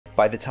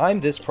By the time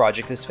this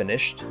project is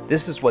finished,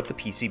 this is what the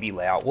PCB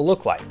layout will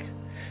look like.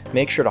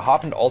 Make sure to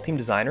hop into Altium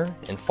Designer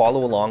and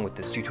follow along with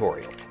this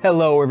tutorial.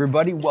 Hello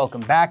everybody,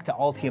 welcome back to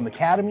Altium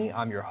Academy.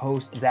 I'm your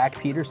host, Zach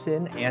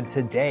Peterson, and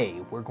today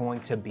we're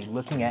going to be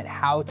looking at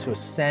how to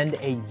send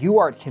a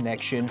UART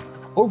connection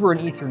over an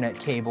Ethernet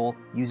cable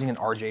using an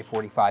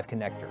RJ45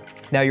 connector.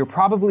 Now you're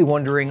probably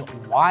wondering,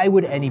 why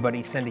would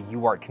anybody send a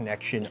UART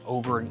connection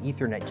over an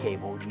Ethernet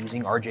cable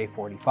using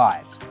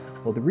RJ45s?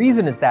 Well, the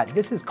reason is that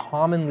this is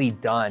commonly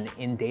done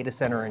in data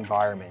center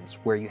environments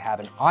where you have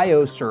an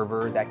I/O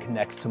server that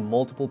connects to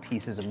multiple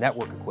pieces of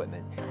network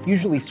equipment,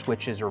 usually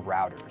switches or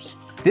routers.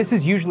 This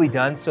is usually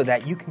done so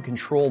that you can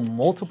control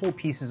multiple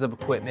pieces of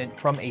equipment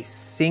from a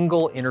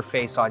single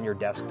interface on your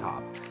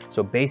desktop.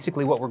 So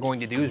basically what we're going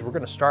to do is we're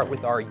going to start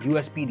with our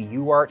USB to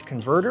UART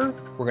converter.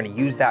 We're going to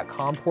use that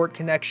COM port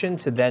connection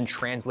to then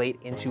translate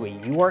into a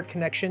UART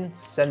connection,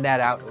 send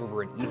that out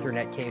over an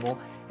Ethernet cable.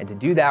 And to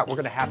do that, we're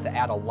going to have to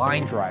add a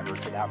line driver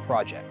to that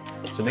project.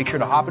 So make sure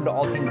to hop into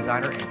Altium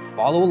Designer and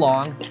follow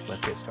along.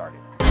 Let's get started.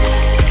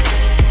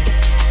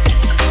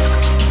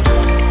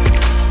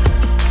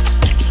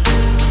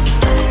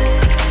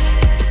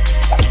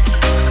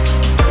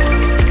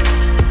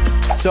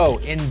 So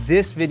in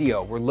this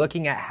video, we're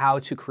looking at how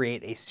to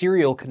create a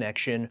serial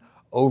connection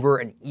over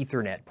an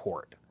Ethernet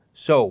port.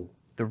 So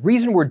the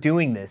reason we're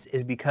doing this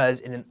is because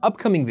in an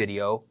upcoming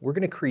video, we're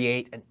going to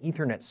create an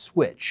Ethernet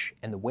switch.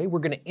 And the way we're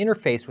going to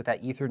interface with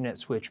that Ethernet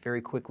switch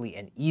very quickly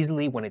and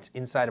easily when it's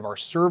inside of our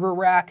server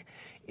rack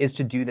is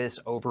to do this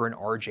over an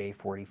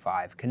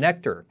RJ45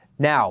 connector.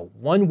 Now,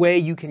 one way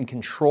you can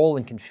control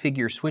and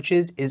configure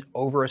switches is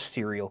over a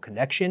serial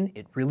connection.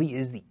 It really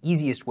is the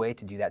easiest way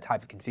to do that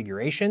type of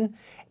configuration.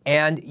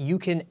 And you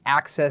can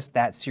access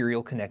that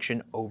serial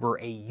connection over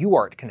a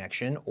UART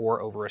connection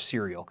or over a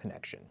serial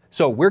connection.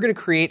 So we're going to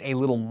create a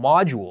little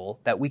module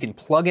that we can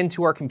plug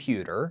into our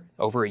computer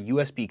over a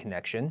USB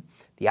connection.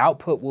 The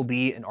output will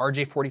be an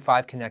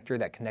RJ45 connector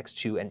that connects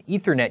to an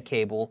Ethernet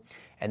cable,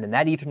 and then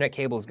that Ethernet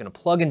cable is going to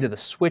plug into the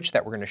switch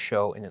that we're going to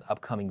show in an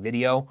upcoming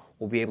video.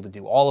 We'll be able to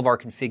do all of our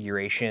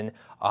configuration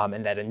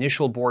and that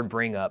initial board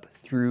bring up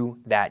through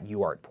that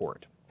UART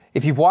port.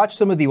 If you've watched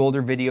some of the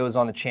older videos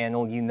on the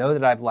channel, you know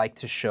that I've liked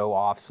to show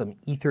off some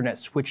Ethernet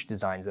switch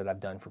designs that I've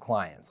done for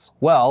clients.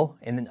 Well,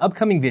 in an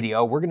upcoming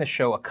video, we're going to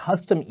show a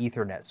custom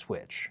Ethernet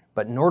switch.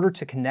 But in order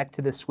to connect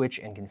to this switch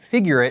and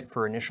configure it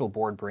for initial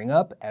board bring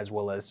up, as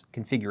well as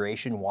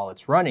configuration while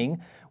it's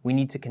running, we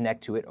need to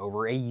connect to it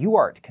over a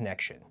UART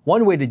connection.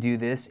 One way to do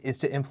this is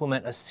to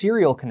implement a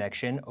serial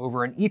connection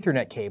over an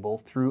Ethernet cable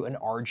through an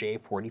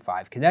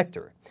RJ45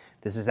 connector.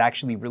 This is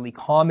actually really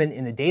common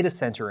in a data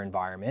center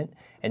environment,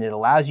 and it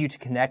allows you to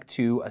connect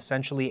to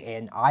essentially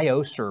an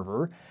I/O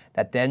server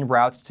that then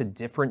routes to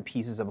different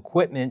pieces of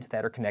equipment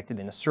that are connected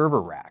in a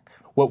server rack.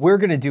 What we're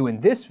going to do in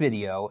this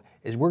video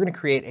is we're going to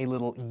create a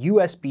little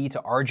USB to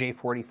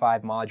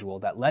RJ45 module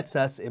that lets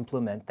us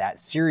implement that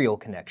serial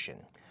connection.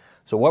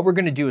 So what we're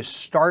going to do is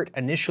start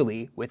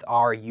initially with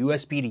our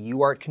USB to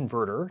UART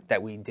converter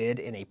that we did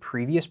in a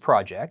previous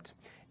project.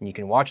 And you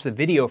can watch the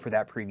video for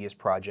that previous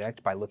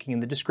project by looking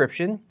in the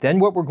description. Then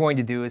what we're going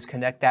to do is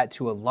connect that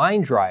to a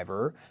line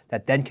driver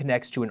that then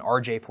connects to an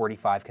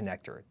RJ45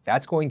 connector.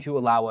 That's going to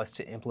allow us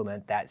to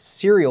implement that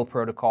serial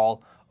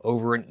protocol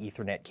over an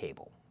Ethernet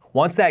cable.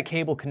 Once that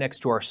cable connects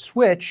to our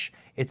switch,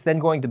 it's then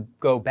going to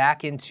go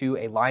back into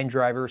a line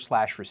driver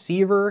 /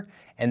 receiver,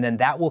 and then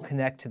that will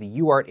connect to the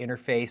UART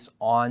interface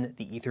on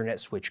the Ethernet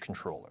switch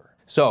controller.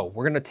 So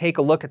we're going to take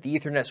a look at the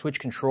Ethernet switch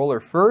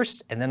controller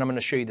first, and then I'm going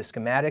to show you the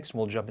schematics and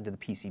we'll jump into the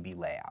PCB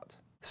layout.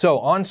 So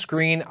on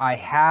screen, I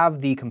have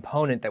the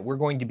component that we're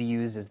going to be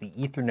used as the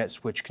Ethernet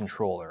switch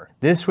controller.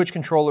 This switch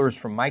controller is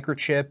from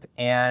Microchip,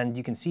 and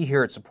you can see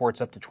here it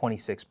supports up to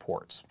 26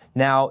 ports.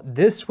 Now,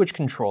 this switch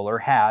controller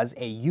has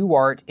a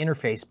UART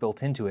interface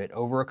built into it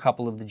over a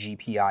couple of the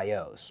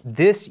GPIOs.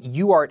 This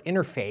UART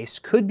interface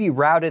could be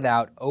routed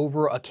out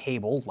over a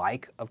cable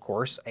like, of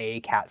course, a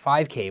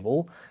Cat5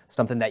 cable,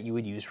 something that you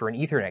would use for an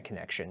Ethernet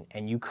connection.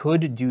 And you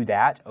could do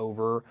that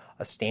over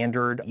a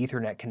standard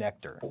Ethernet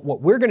connector.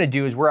 What we're going to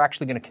do is we're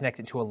actually going to connect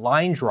it to a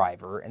line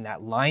driver, and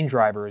that line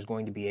driver is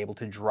going to be able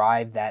to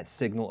drive that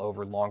signal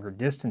over longer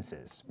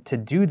distances. To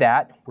do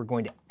that, we're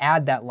going to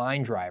add that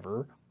line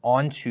driver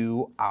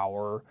onto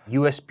our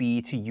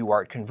USB to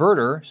UART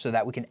converter so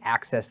that we can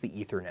access the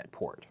Ethernet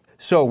port.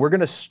 So we're going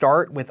to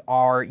start with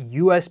our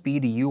USB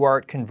to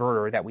UART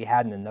converter that we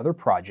had in another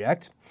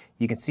project.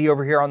 You can see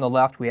over here on the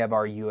left we have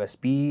our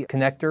USB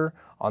connector.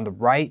 On the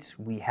right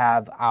we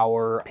have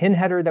our pin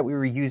header that we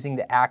were using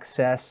to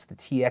access the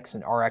TX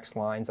and RX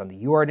lines on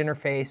the UART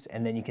interface,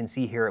 and then you can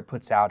see here it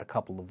puts out a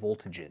couple of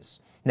voltages.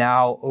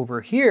 Now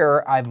over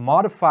here I've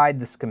modified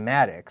the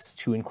schematics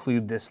to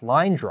include this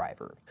line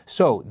driver.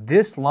 So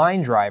this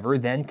line driver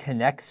then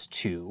connects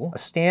to a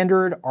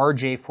standard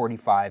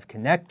RJ45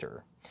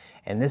 connector.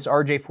 And this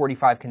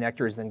RJ45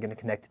 connector is then going to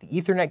connect to the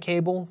Ethernet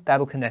cable.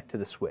 That'll connect to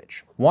the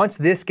switch. Once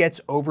this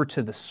gets over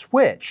to the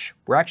switch,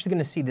 we're actually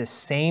going to see this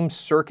same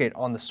circuit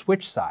on the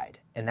switch side.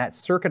 and that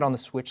circuit on the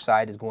switch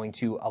side is going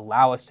to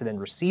allow us to then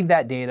receive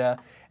that data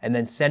and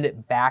then send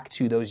it back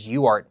to those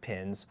UART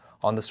pins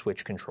on the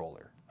switch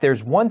controller.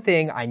 There's one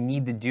thing I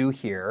need to do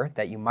here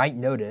that you might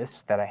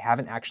notice that I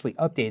haven't actually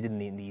updated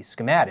in these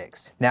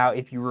schematics. Now,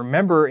 if you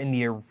remember in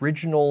the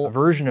original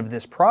version of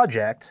this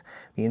project,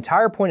 the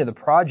entire point of the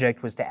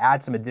project was to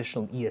add some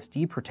additional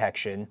ESD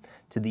protection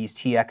to these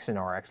TX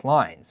and RX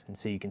lines. And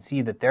so you can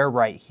see that they're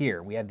right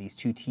here. We have these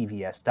two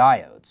TVS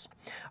diodes.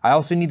 I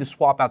also need to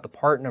swap out the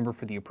part number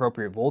for the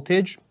appropriate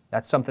voltage.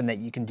 That's something that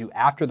you can do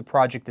after the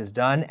project is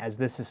done, as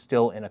this is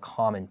still in a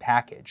common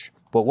package.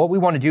 But what we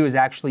want to do is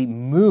actually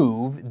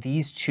move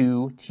these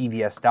two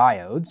TVS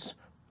diodes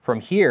from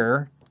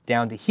here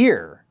down to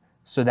here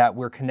so that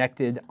we're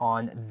connected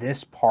on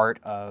this part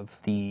of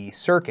the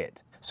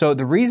circuit. So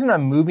the reason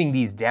I'm moving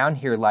these down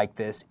here like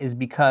this is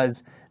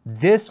because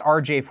this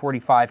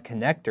RJ45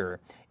 connector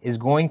is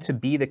going to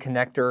be the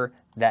connector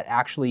that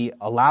actually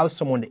allows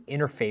someone to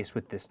interface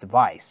with this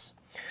device.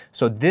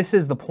 So this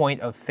is the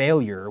point of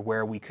failure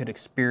where we could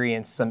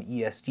experience some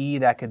ESD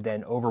that could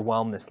then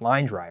overwhelm this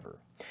line driver.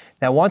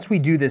 Now, once we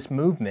do this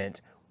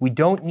movement, we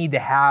don't need to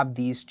have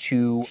these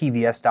two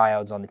TVS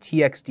diodes on the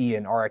TXD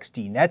and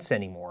RXD nets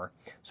anymore,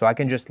 so I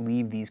can just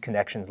leave these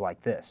connections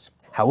like this.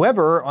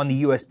 However, on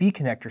the USB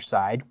connector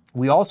side,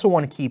 we also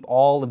want to keep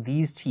all of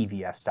these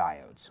TVS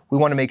diodes. We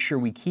want to make sure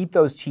we keep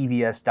those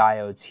TVS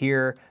diodes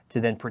here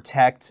to then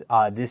protect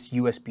this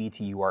USB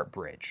to UART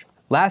bridge.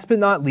 Last but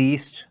not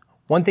least,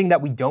 one thing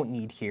that we don't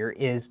need here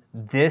is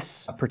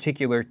this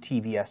particular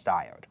TVS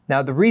diode.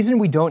 Now, the reason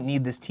we don't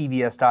need this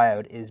TVS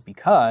diode is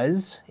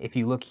because if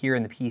you look here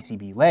in the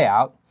PCB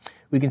layout,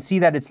 we can see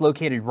that it's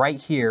located right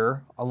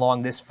here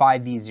along this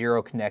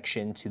 5V0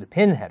 connection to the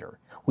pin header.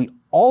 We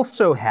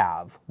also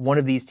have one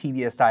of these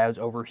TVS diodes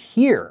over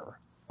here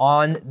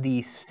on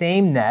the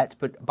same net,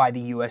 but by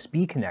the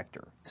USB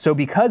connector. So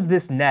because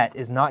this net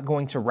is not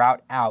going to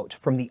route out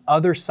from the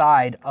other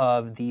side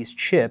of these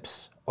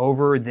chips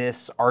over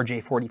this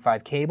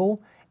RJ45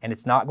 cable, and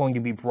it's not going to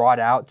be brought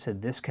out to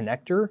this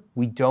connector,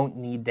 we don't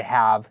need to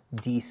have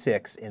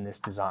D6 in this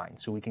design.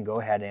 So we can go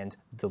ahead and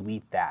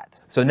delete that.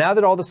 So now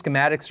that all the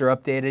schematics are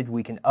updated,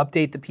 we can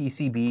update the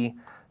PCB.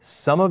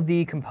 Some of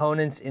the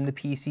components in the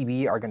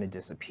PCB are going to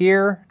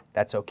disappear.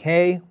 That's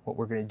okay. What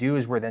we're going to do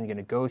is we're then going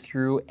to go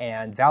through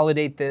and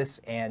validate this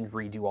and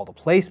redo all the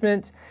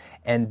placement.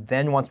 And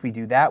then once we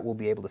do that, we'll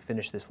be able to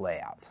finish this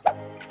layout.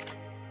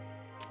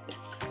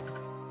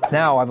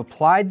 Now, I've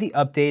applied the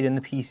update in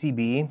the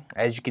PCB.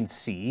 As you can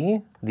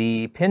see,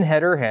 the pin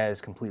header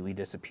has completely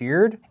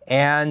disappeared,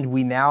 and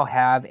we now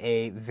have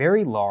a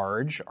very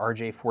large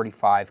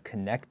RJ45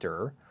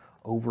 connector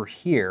over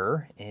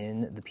here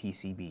in the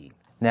PCB.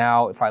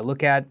 Now, if I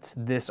look at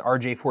this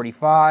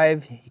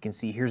RJ45, you can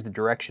see here's the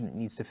direction it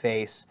needs to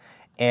face.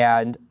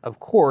 And of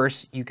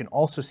course, you can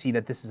also see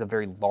that this is a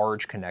very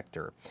large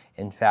connector.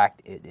 In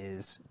fact, it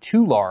is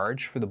too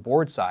large for the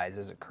board size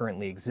as it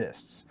currently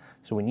exists.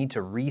 So we need to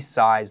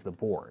resize the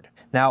board.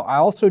 Now, I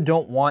also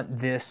don't want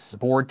this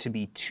board to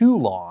be too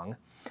long,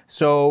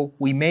 so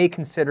we may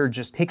consider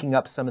just picking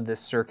up some of this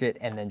circuit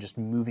and then just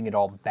moving it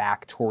all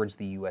back towards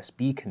the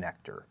USB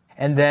connector.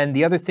 And then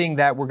the other thing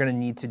that we're going to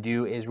need to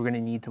do is we're going to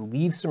need to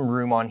leave some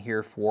room on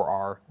here for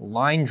our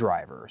line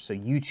driver. So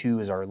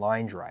U2 is our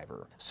line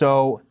driver.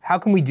 So how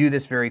can we do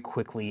this very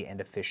quickly and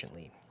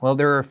efficiently? Well,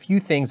 there are a few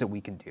things that we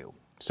can do.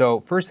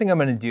 So first thing I'm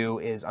going to do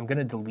is I'm going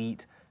to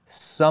delete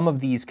some of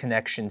these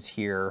connections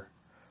here,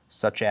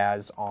 such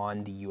as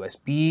on the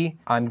USB.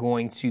 I'm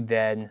going to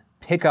then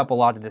pick up a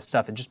lot of this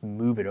stuff and just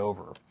move it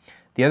over.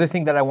 The other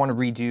thing that I want to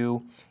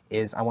redo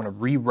is I want to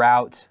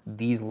reroute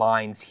these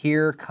lines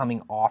here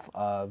coming off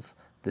of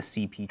the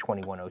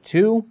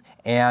CP2102.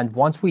 And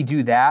once we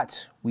do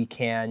that, we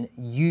can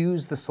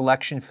use the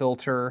selection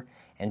filter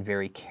and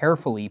very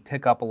carefully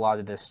pick up a lot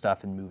of this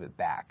stuff and move it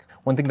back.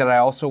 One thing that I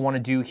also want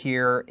to do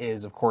here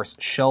is, of course,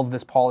 shelve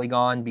this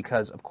polygon,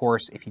 because of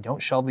course, if you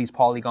don't shelve these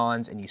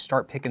polygons and you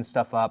start picking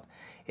stuff up,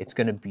 it's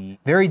going to be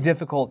very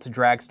difficult to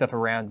drag stuff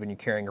around when you're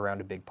carrying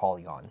around a big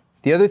polygon.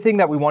 The other thing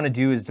that we want to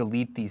do is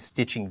delete these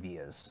stitching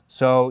vias.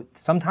 So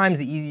sometimes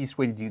the easiest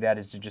way to do that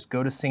is to just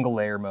go to single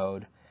layer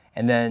mode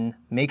and then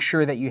make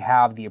sure that you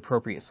have the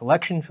appropriate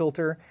selection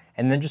filter,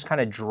 and then just kind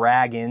of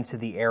drag into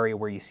the area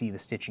where you see the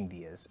stitching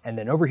vias. And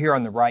then over here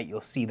on the right, you'll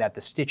see that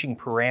the stitching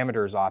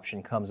parameters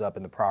option comes up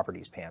in the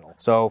properties panel.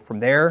 So from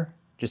there,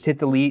 just hit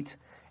delete,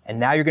 and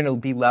now you're going to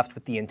be left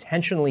with the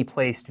intentionally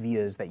placed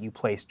vias that you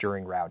placed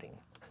during routing.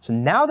 So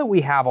now that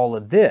we have all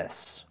of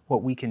this,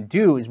 what we can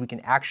do is we can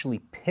actually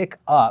pick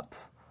up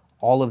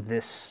all of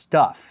this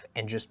stuff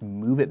and just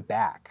move it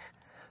back.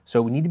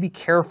 So we need to be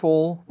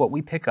careful what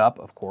we pick up,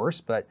 of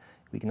course, but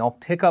we can all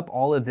pick up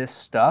all of this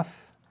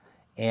stuff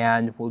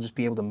and we'll just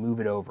be able to move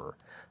it over.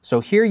 So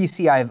here you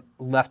see I've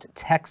left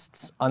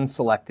texts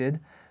unselected.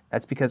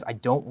 That's because I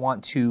don't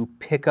want to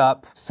pick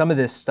up some of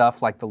this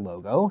stuff like the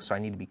logo, so I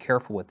need to be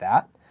careful with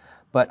that.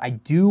 But I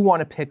do want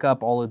to pick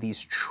up all of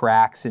these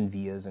tracks and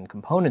vias and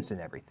components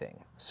and everything.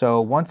 So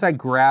once I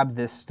grab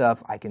this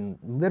stuff, I can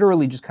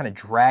literally just kind of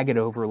drag it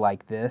over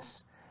like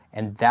this,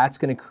 and that's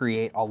going to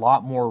create a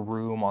lot more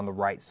room on the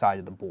right side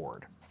of the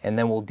board. And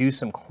then we'll do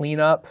some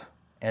cleanup,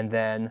 and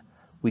then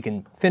we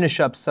can finish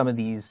up some of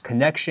these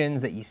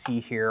connections that you see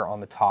here on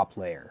the top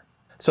layer.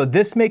 So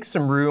this makes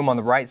some room on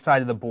the right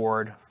side of the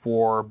board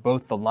for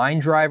both the line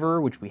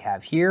driver, which we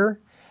have here,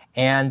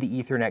 and the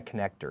Ethernet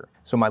connector.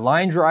 So my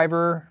line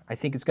driver, I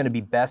think it's going to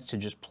be best to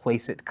just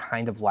place it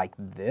kind of like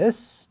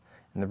this.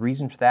 And the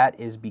reason for that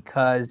is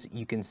because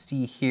you can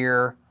see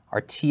here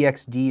our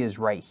TXD is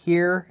right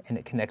here, and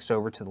it connects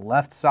over to the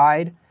left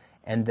side.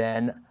 And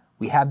then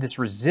we have this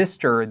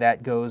resistor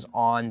that goes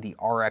on the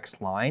RX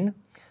line.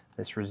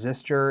 This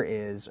resistor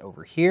is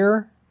over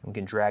here. We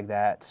can drag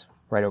that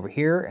right over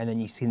here, and then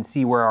you can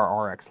see where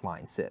our RX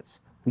line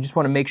sits. We just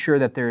want to make sure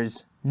that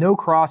there's no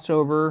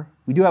crossover.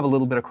 We do have a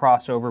little bit of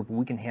crossover, but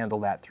we can handle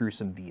that through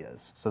some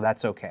vias, so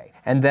that's okay.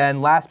 And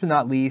then last but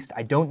not least,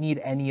 I don't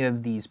need any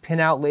of these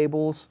pinout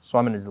labels, so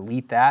I'm going to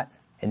delete that.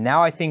 And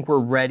now I think we're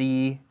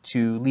ready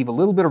to leave a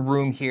little bit of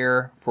room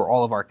here for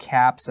all of our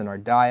caps and our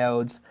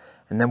diodes,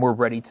 and then we're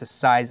ready to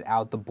size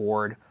out the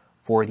board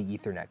for the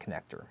Ethernet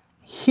connector.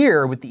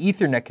 Here with the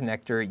Ethernet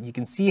connector, you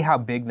can see how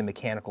big the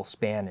mechanical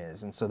span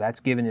is, and so that's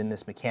given in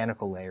this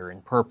mechanical layer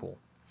in purple.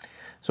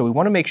 So we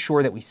want to make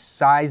sure that we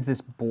size this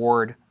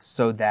board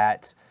so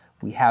that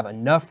we have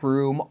enough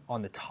room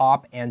on the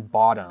top and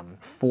bottom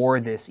for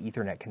this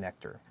Ethernet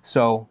connector.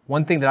 So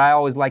one thing that I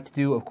always like to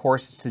do, of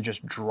course, is to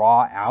just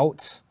draw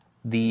out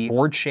the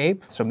board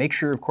shape. So make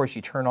sure, of course,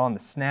 you turn on the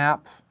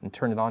snap and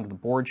turn it on to the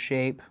board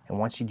shape. And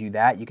once you do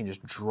that, you can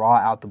just draw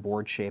out the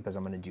board shape as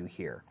I'm going to do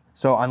here.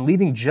 So I'm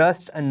leaving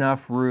just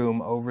enough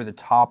room over the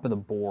top of the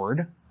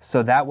board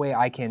so that way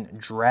I can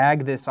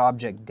drag this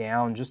object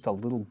down just a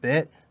little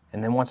bit.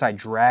 And then once I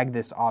drag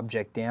this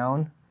object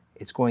down,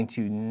 it's going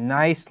to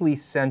nicely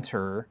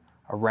center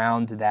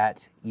around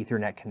that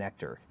Ethernet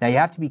connector. Now you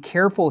have to be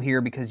careful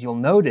here because you'll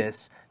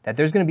notice that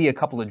there's going to be a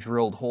couple of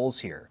drilled holes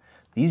here.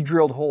 These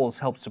drilled holes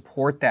help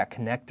support that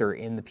connector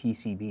in the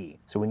PCB.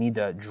 So we need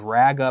to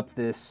drag up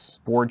this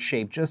board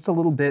shape just a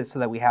little bit so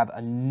that we have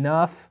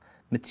enough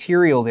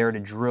material there to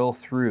drill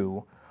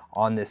through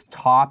on this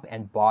top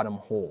and bottom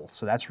hole.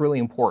 So that's really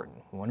important.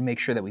 We want to make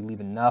sure that we leave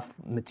enough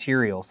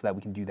material so that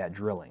we can do that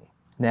drilling.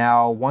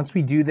 Now, once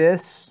we do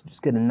this,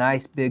 just get a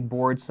nice big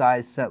board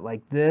size set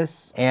like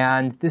this,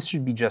 and this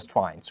should be just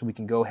fine. So we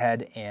can go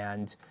ahead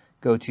and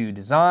go to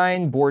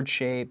Design, Board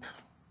Shape,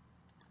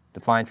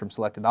 Define from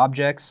Selected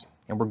Objects,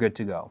 and we're good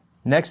to go.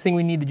 Next thing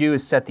we need to do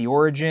is set the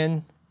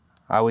origin.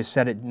 I always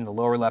set it in the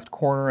lower left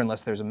corner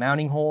unless there's a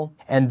mounting hole.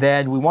 And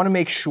then we want to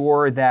make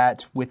sure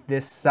that with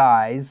this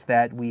size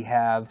that we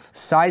have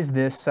sized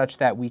this such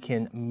that we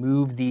can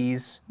move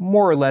these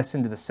more or less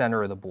into the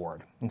center of the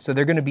board. And so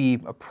they're going to be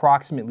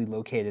approximately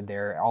located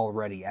there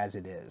already as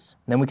it is.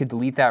 And then we could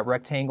delete that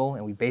rectangle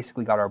and we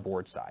basically got our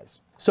board size.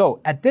 So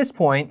at this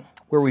point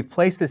where we've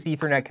placed this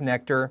Ethernet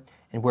connector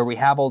and where we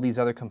have all these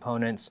other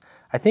components,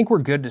 I think we're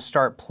good to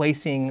start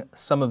placing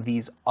some of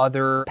these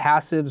other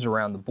passives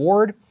around the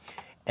board.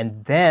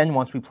 And then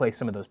once we place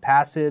some of those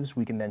passives,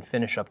 we can then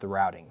finish up the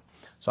routing.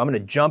 So I'm going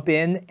to jump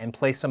in and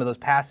place some of those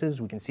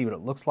passives. We can see what it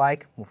looks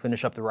like. We'll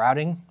finish up the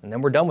routing, and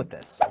then we're done with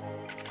this.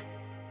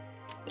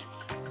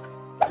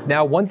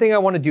 Now, one thing I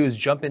want to do is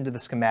jump into the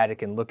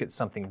schematic and look at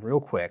something real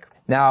quick.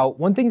 Now,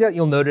 one thing that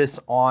you'll notice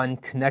on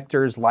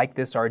connectors like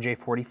this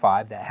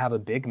RJ45 that have a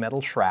big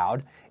metal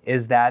shroud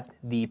is that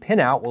the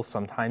pinout will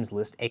sometimes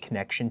list a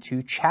connection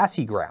to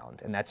chassis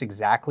ground. And that's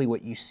exactly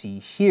what you see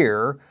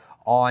here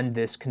on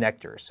this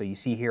connector. So you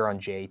see here on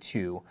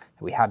J2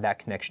 that we have that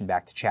connection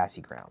back to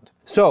chassis ground.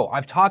 So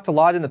I've talked a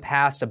lot in the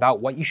past about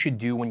what you should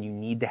do when you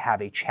need to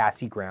have a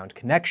chassis ground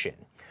connection.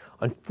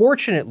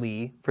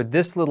 Unfortunately, for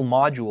this little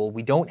module,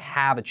 we don't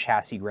have a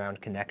chassis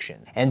ground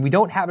connection. And we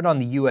don't have it on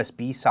the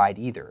USB side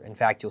either. In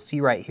fact, you'll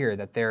see right here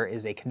that there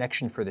is a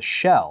connection for the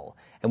shell,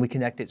 and we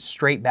connect it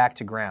straight back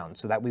to ground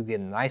so that we get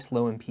a nice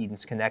low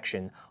impedance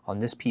connection on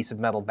this piece of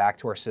metal back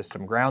to our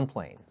system ground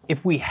plane.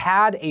 If we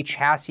had a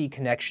chassis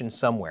connection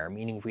somewhere,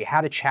 meaning if we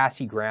had a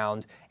chassis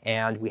ground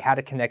and we had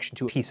a connection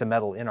to a piece of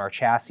metal in our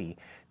chassis,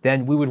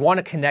 then we would want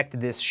to connect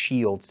this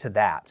shield to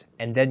that.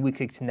 And then we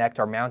could connect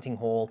our mounting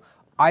hole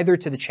either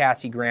to the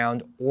chassis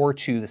ground or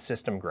to the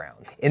system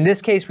ground. In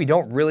this case, we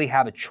don't really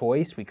have a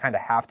choice. We kind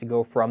of have to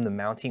go from the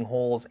mounting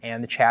holes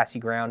and the chassis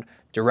ground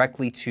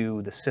directly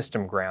to the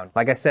system ground.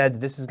 Like I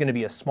said, this is going to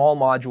be a small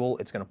module.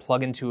 It's going to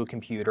plug into a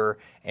computer,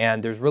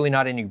 and there's really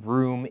not any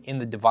room in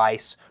the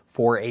device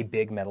for a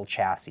big metal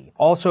chassis.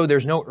 Also,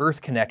 there's no earth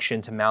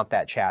connection to mount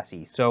that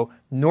chassis. So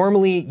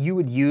normally you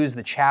would use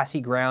the chassis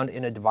ground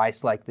in a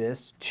device like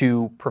this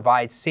to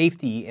provide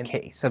safety in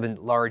case of a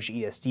large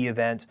ESD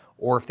event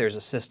or if there's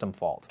a system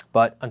fault.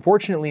 But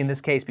unfortunately in this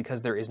case,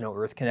 because there is no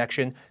earth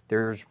connection,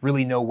 there's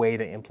really no way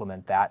to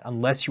implement that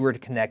unless you were to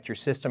connect your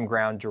system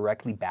ground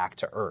directly back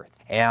to earth.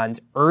 And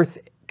earth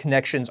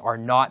connections are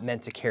not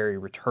meant to carry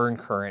return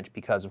current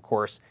because, of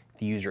course, if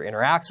the user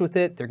interacts with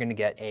it, they're gonna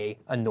get an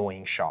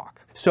annoying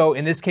shock. So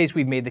in this case,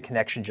 we've made the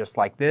connection just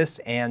like this,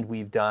 and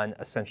we've done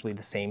essentially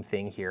the same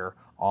thing here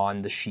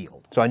on the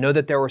shield. So I know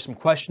that there were some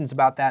questions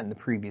about that in the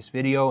previous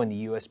video in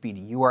the USB to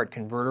UART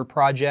converter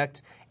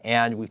project,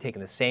 and we've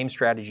taken the same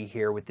strategy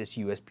here with this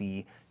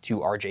USB to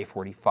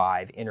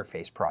RJ45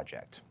 interface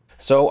project.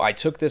 So I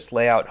took this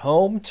layout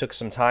home, took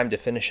some time to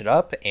finish it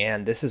up,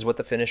 and this is what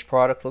the finished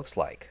product looks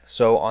like.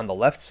 So on the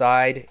left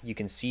side, you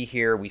can see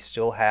here we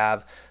still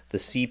have the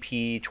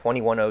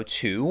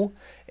CP2102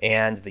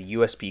 and the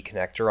USB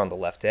connector on the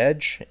left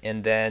edge.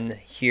 And then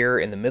here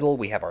in the middle,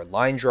 we have our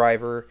line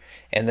driver.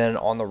 And then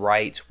on the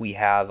right, we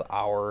have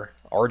our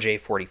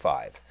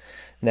RJ45.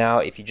 Now,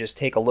 if you just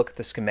take a look at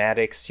the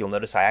schematics, you'll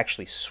notice I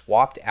actually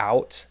swapped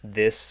out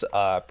this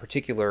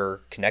particular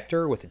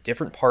connector with a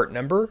different part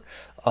number,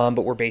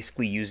 but we're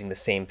basically using the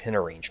same pin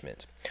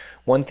arrangement.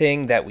 One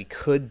thing that we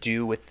could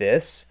do with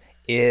this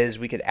is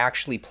we could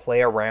actually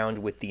play around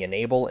with the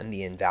enable and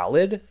the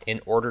invalid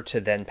in order to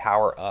then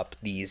power up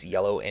these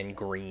yellow and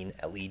green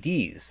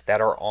LEDs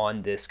that are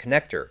on this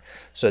connector.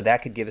 So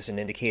that could give us an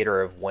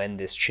indicator of when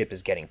this chip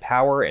is getting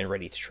power and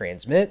ready to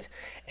transmit,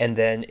 and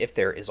then if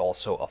there is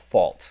also a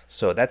fault.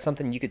 So that's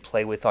something you could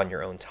play with on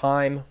your own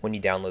time when you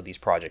download these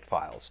project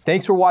files.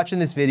 Thanks for watching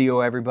this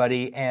video,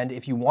 everybody. And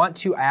if you want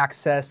to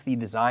access the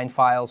design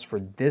files for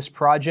this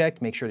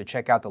project, make sure to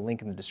check out the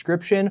link in the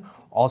description.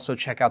 Also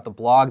check out the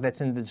blog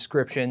that's in the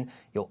description.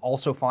 You'll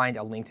also find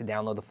a link to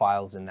download the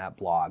files in that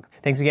blog.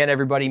 Thanks again,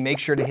 everybody. Make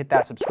sure to hit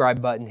that subscribe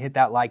button, hit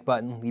that like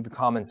button, leave your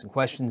comments and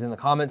questions in the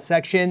comments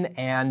section.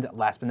 And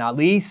last but not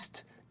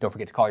least, don't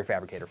forget to call your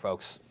fabricator,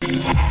 folks.